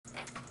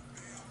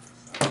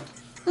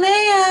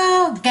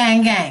Leo,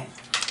 gang, gang.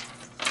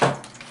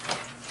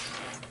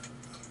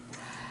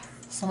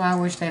 Somebody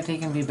wish that they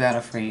can be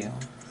better for you.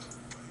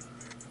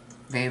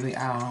 Baby,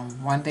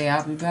 one day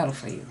I'll be better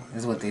for you,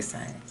 is what they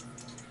saying.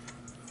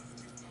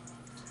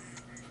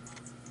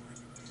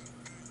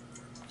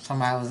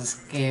 Somebody was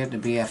scared to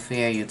be a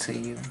failure to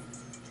you.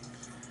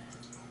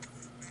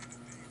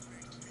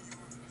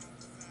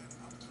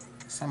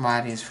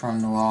 Somebody is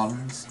from New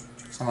Orleans.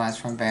 Somebody's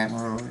from Baton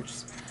Rouge.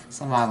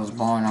 Somebody was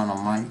born on a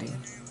Monday.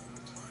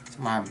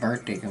 Somebody's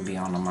birthday can be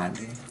on a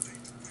Monday.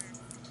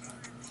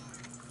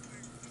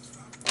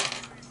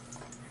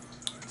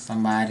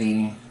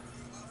 Somebody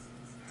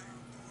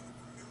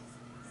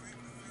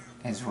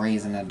is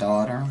raising a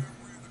daughter.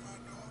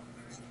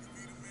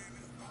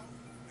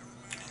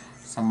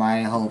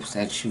 Somebody hopes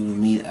that you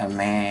meet a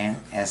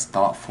man as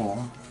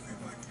thoughtful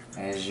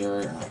as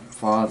your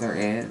father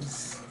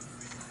is.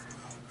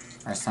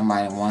 Or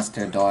somebody wants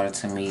their daughter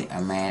to meet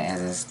a man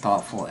as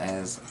thoughtful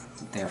as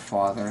their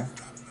father.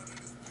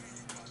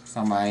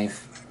 Somebody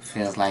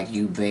feels like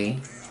you, bae.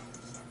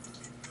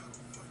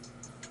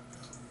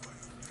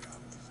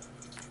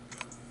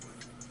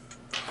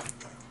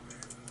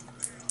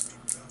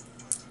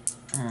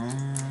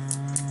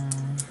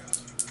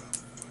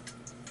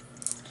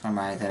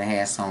 Somebody could have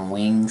had some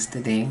wings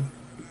today.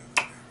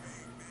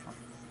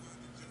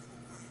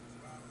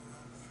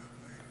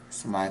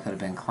 Somebody could have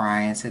been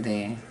crying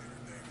today.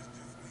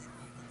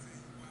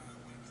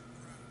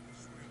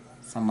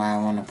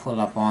 Somebody want to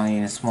pull up on you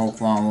and smoke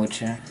one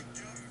with you.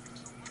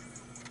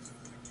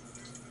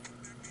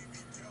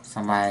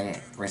 Somebody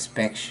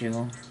respects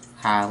you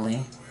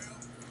highly.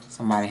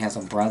 Somebody has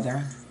a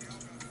brother.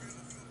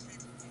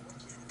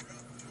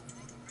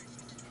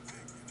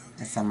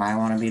 And somebody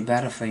want to be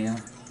better for you.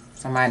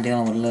 Somebody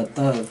dealing with a little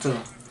thug too.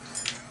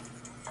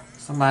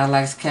 Somebody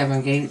likes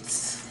Kevin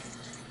Gates.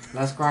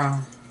 Let's grow.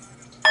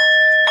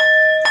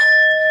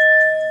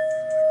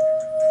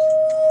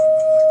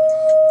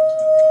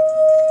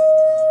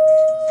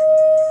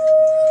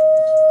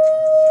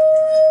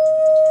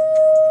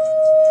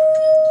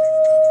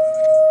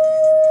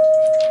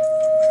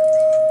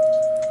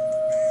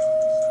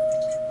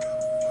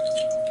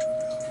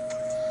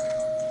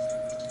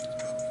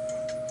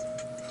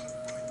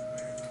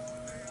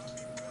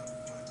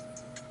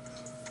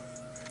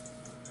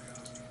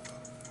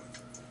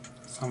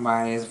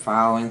 Somebody is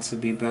vowing to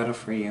be better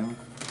for you.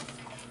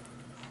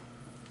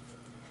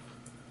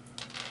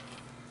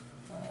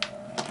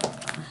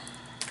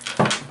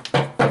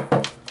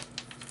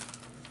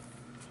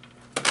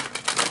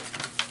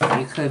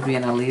 You could be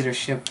in a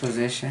leadership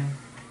position.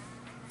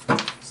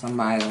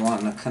 Somebody's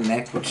wanting to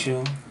connect with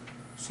you.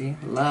 See,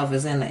 love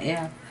is in the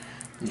air.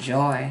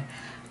 Joy.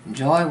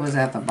 Joy was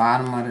at the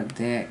bottom of the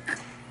deck.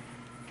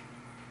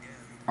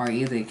 Or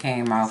either it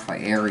came out for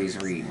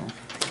Aries reading.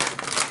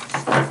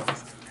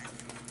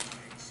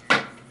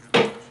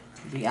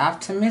 Be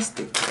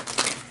optimistic.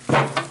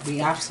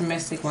 Be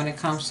optimistic when it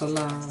comes to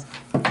love.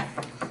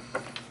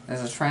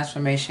 There's a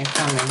transformation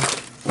coming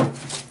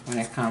when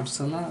it comes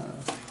to love.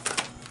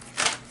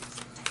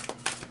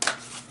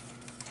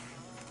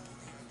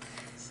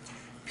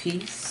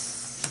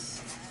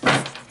 Peace.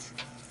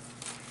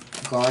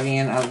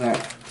 Guardian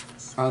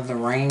of the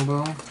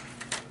rainbow.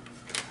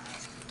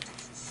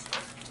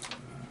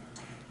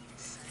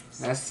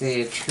 That's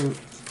the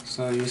truth.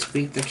 So you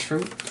speak the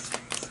truth.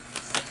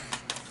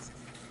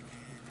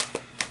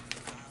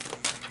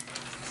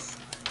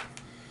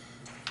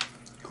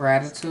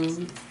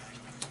 Gratitude.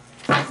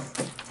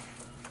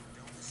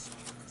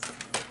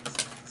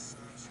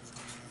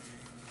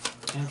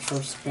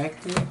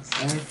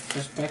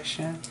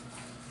 Introspection.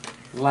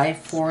 Life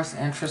force,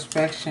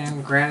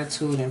 introspection,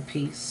 gratitude, and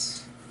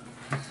peace.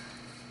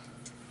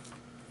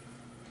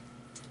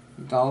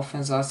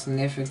 Dolphins are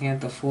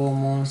significant. The full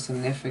moon is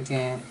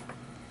significant.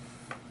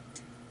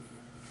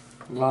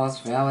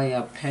 Lost Valley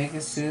of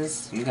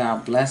Pegasus. You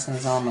got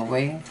blessings on the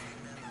way.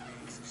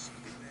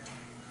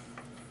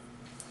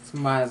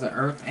 Somebody's an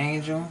earth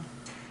angel.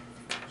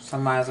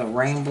 Somebody's a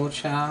rainbow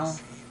child.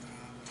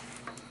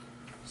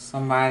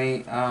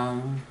 Somebody,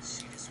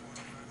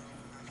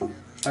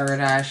 third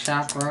eye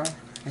chakra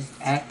is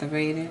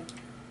activated.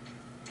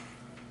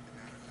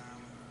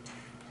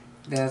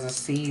 There's a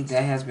seed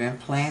that has been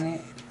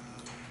planted.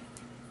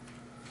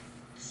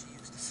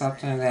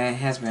 Something that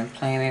has been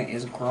planted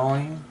is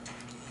growing.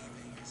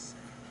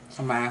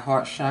 Somebody's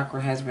heart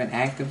chakra has been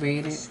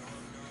activated.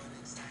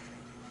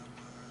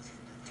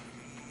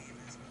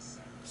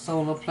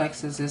 Solar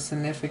plexus is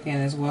significant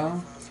as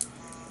well.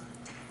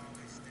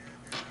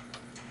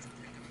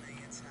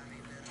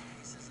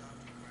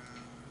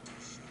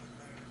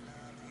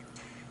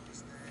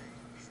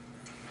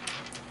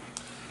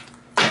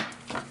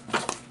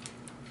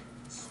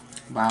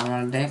 Bottom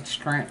of the deck,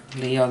 strength,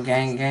 Leo,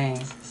 gang,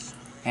 gang,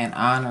 and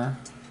honor.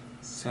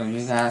 So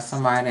you got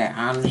somebody that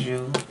honors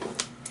you.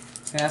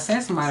 See, I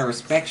said somebody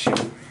respects you.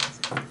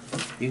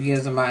 You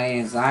give somebody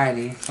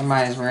anxiety.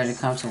 Somebody's ready to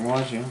come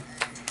towards you.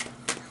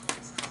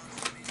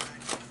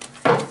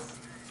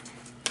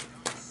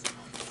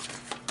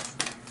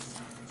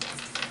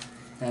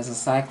 There's a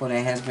cycle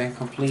that has been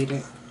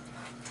completed.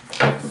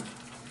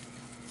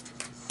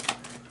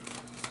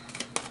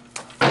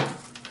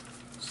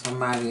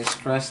 Somebody is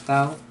stressed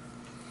out.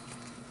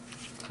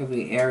 Could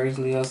be Aries,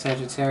 Leo,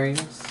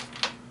 Sagittarius.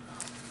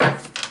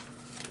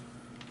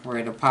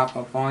 Ready to pop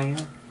up on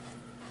you.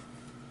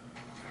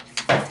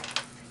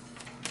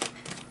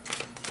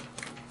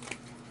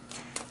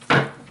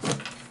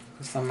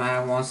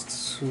 Somebody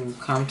wants to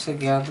come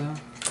together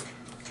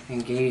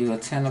and give you a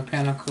 10 of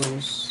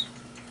Pentacles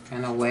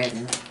and a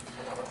wedding.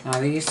 Now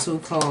these two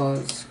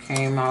cards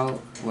came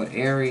out with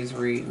Aries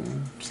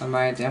reading.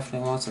 Somebody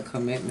definitely wants a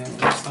commitment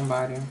with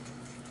somebody.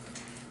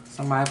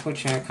 Somebody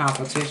put you in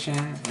competition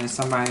and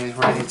somebody is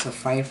ready to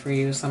fight for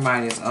you.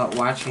 Somebody is up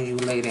watching you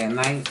late at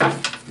night.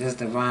 This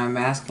divine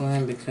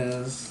masculine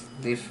because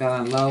they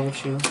fell in love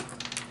with you.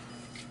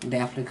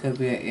 Definitely could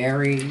be an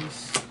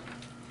Aries.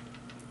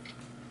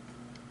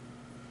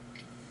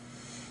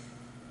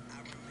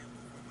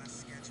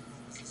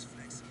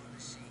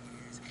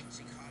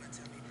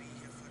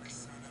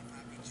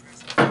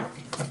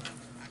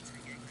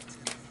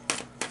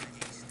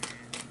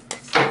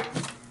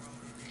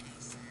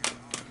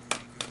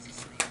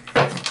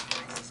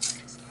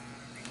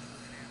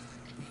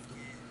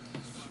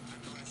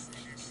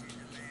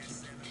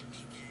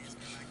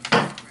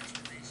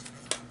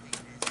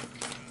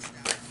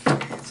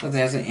 So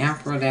there's an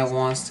emperor that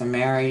wants to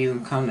marry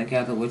you, come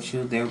together with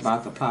you. They're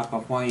about to pop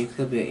up on you.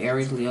 Could be an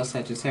Aries, Leo,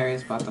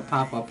 Sagittarius about to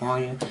pop up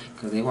on you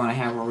because they want to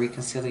have a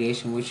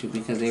reconciliation with you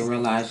because they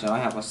realize y'all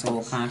have a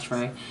soul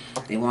contract.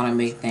 They want to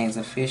make things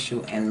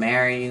official and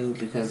marry you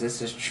because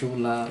this is true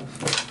love.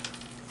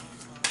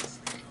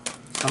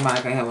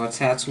 Somebody could have a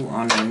tattoo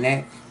on their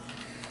neck.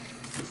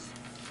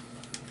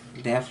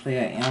 Definitely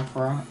an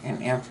emperor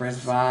and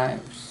empress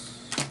vibes.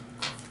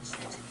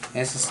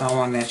 This is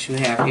someone that you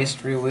have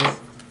history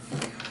with.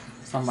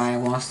 Somebody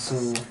wants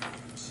to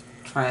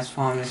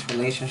transform this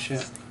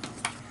relationship.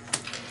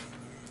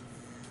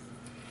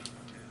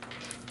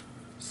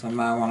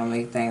 Somebody want to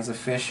make things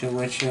official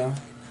with you.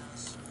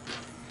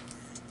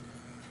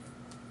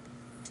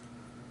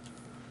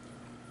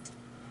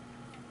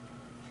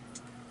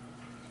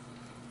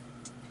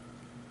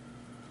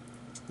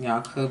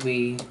 Y'all could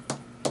be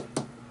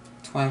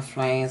twin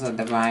flames or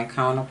divine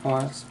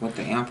counterparts with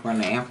the emperor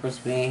and the empress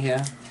being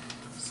here.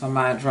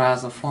 Somebody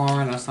drives a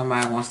foreign or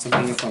somebody wants to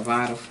be a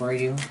provider for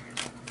you.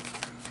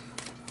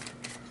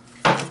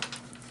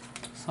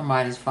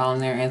 Somebody's following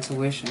their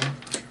intuition.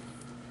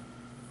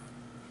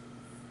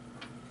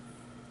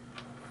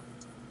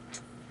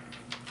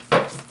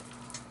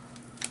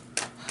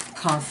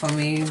 Come For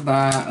Me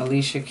by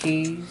Alicia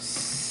Keys.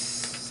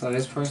 So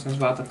this person's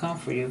about to come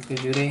for you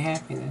because you're their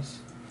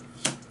happiness.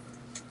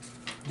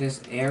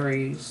 This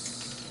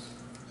Aries,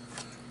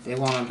 they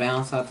want to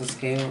balance out the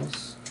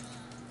scales.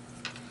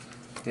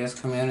 There's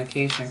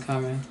communication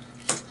coming.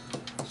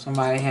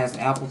 Somebody has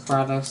Apple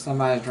products.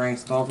 Somebody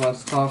drinks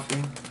Starbucks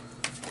coffee.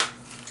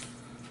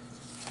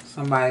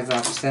 Somebody's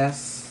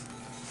obsessed.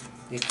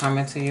 They come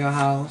into your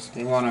house.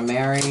 They want to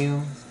marry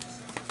you.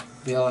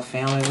 Build a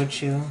family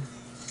with you.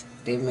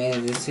 They've made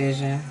a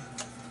decision.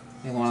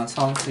 They want to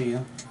talk to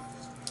you.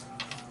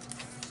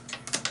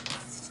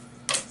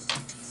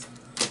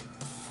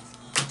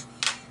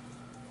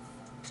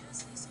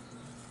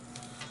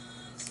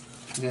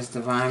 This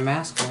divine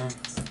masculine.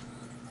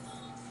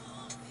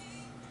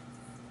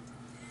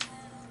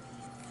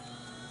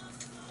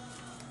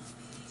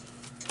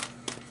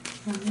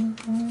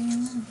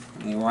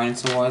 They're running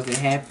towards their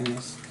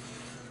happiness.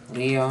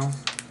 Leo,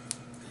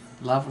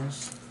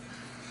 lovers.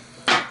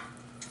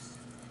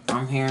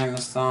 I'm hearing the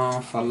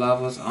song For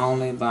Lovers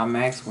Only by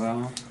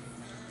Maxwell.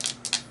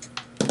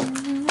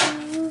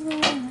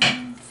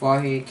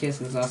 Forehead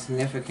kisses are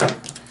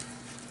significant.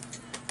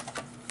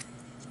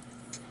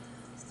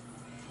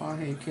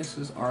 Forehead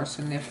kisses are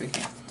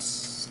significant.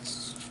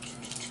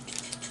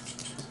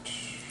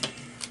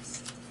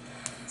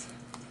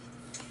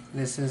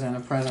 This is in the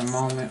present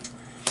moment.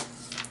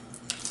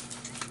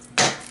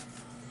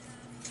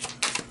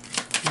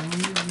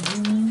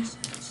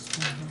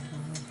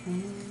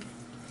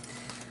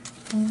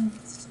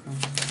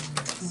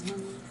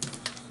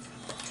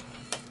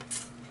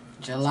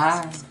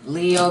 July,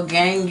 Leo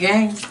gang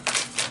gang.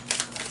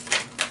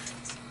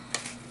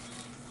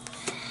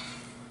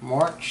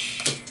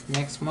 March,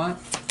 next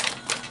month.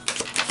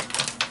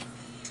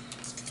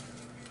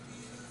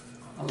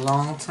 A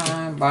long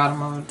time,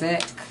 bottom of the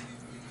deck.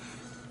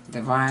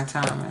 Divine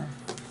timing.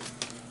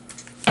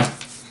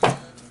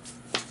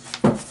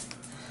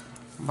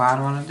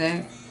 Bottom of the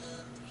deck.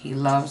 He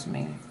loves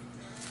me.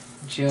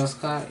 Jill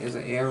Scott is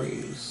an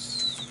Aries.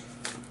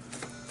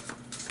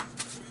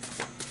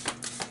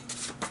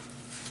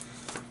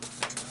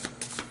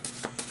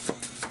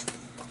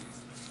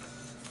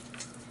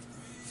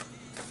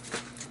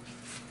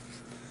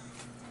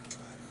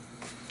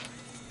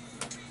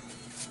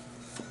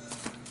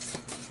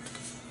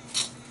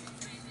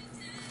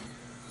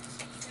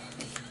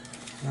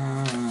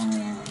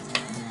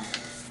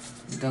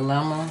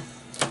 Dilemma.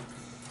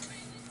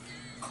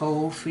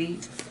 Cold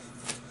feet.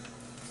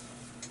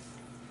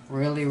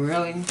 Really,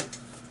 really.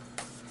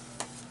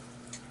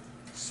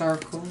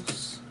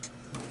 Circles.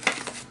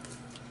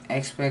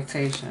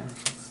 Expectation.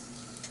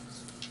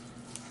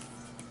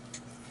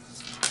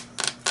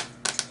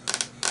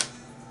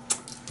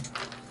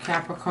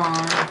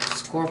 Capricorn,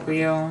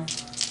 Scorpio,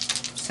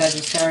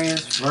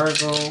 Sagittarius,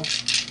 Virgo,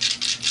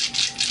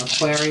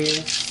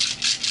 Aquarius,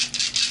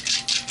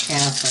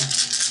 Cancer.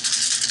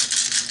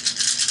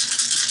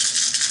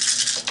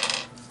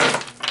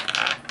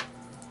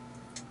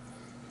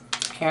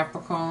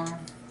 Capricorn,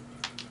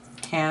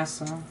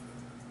 Cancer,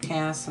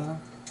 Cancer,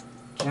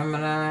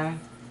 Gemini,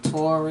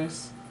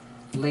 Taurus,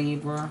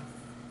 Libra,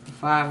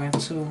 5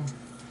 and 2,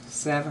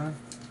 7.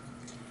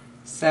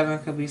 7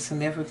 could be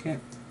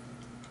significant.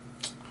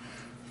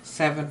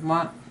 7th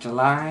month,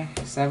 July,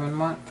 7th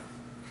month.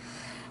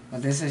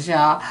 But this is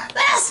y'all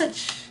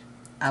message.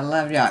 I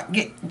love y'all.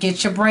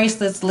 Get your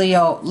bracelets,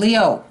 Leo.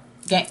 Leo,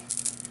 get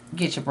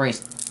your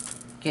bracelets.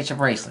 Get your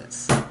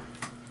bracelets.